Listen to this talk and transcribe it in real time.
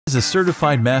As a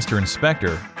certified master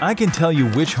inspector, I can tell you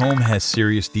which home has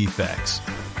serious defects.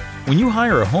 When you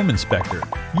hire a home inspector,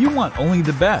 you want only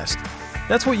the best.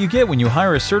 That's what you get when you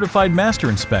hire a certified master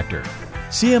inspector.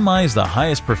 CMI is the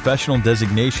highest professional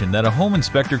designation that a home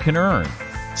inspector can earn.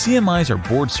 CMIs are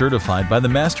board certified by the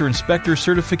Master Inspector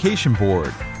Certification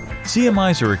Board.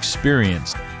 CMIs are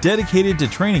experienced, dedicated to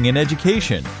training and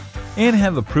education, and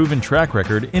have a proven track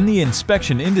record in the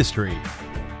inspection industry.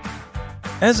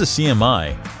 As a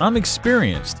CMI, I'm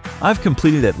experienced. I've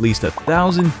completed at least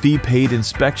 1,000 fee-paid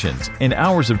inspections and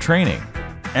hours of training.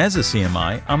 As a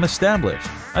CMI, I'm established.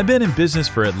 I've been in business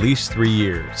for at least 3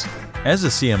 years. As a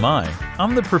CMI,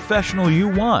 I'm the professional you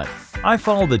want. I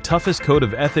follow the toughest code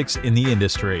of ethics in the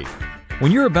industry.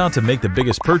 When you're about to make the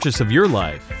biggest purchase of your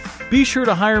life, be sure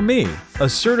to hire me, a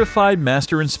certified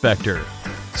master inspector.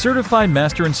 Certified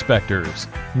Master Inspectors,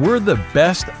 we're the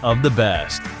best of the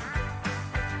best.